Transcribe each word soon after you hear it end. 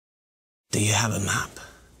Do you have a map?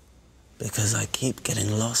 Because I keep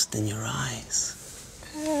getting lost in your eyes.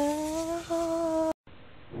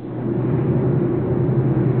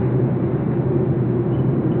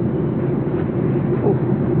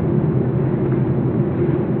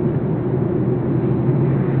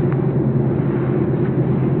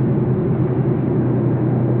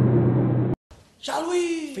 Shall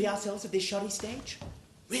we free ourselves of this shoddy stage?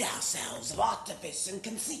 Rid ourselves of artifice and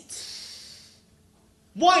conceit?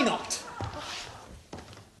 Why not?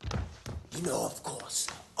 You know, of course,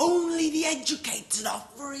 only the educated are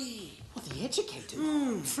free. What, the educated?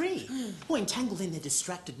 Free? Or entangled in the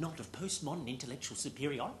distracted knot of postmodern intellectual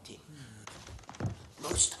superiority?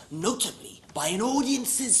 Most notably by an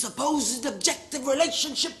audience's supposed objective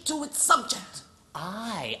relationship to its subject.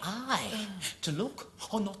 Aye. To look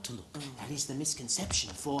or not to look. That is the misconception,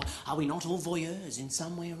 for are we not all voyeurs in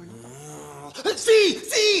some way or another?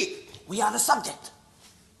 See! We are the subject.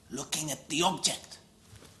 Looking at the object.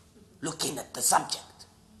 Looking at the subject.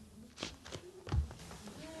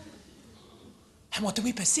 And what do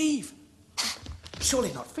we perceive?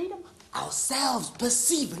 Surely not freedom. Ourselves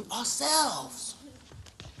perceiving ourselves.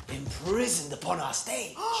 Imprisoned upon our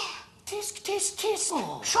stage. Tis.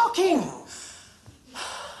 Oh. Shocking.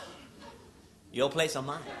 Your place or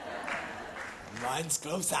mine? Mine's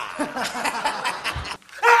closer.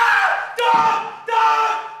 Dog!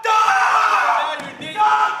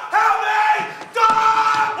 Help me!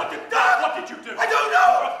 Dog! What did you do? I don't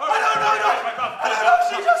know!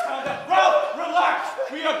 She just... Ralph, relax!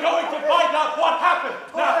 We are going to find out what happened!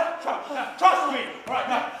 Now, trust me! All right,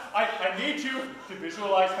 now, I need you to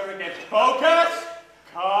visualize her again. Focus!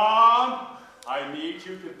 Calm! I need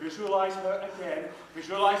you to visualize her again.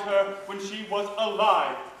 Visualize her when she was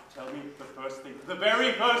alive. Tell me the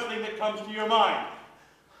very first thing that comes to your mind.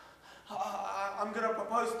 I'm gonna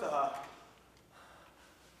propose to her.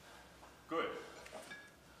 Good.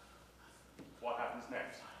 What happens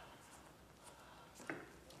next?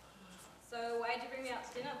 So, why'd you bring me out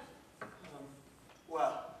to dinner?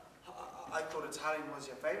 Well, I thought Italian was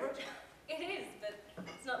your favorite. It is, but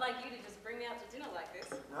it's not like you to just bring me out to dinner like this.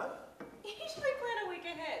 No? You usually plan a week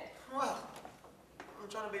ahead. Well, I'm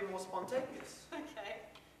trying to be more spontaneous. Okay.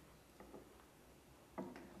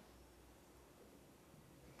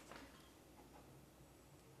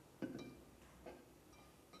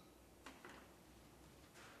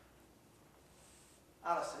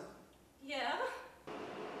 Alison? Yeah?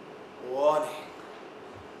 Warning.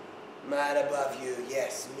 Man above you,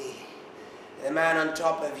 yes, me. The man on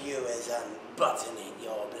top of you is unbuttoning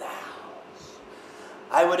your blouse.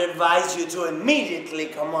 I would advise you to immediately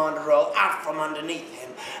command roll out from underneath him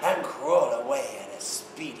and crawl away at a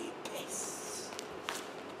speedy pace.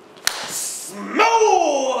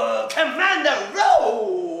 Smooth! Commander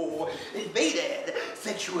roll! Invaded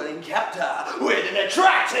sexual encounter with an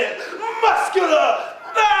attractive, muscular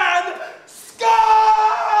man Scar!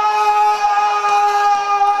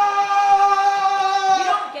 You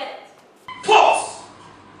don't get it. Pause!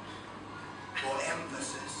 For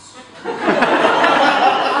emphasis.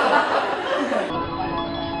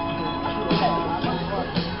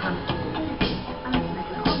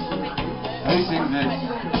 Who sings this?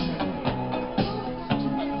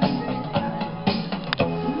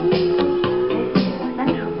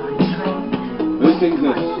 Who sings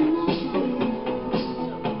this?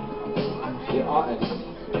 The artist.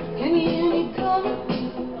 Give me any color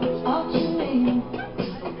of your name.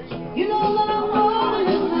 You know that I want it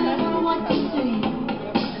no matter what you say.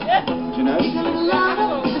 Do you know? Even a lot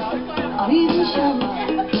of even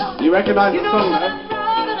shallow. Do you recognise You the know song that though? I'm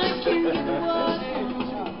proud and I can't get the word.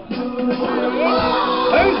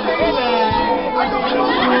 Who's singing it?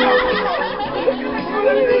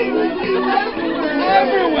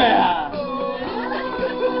 Everywhere!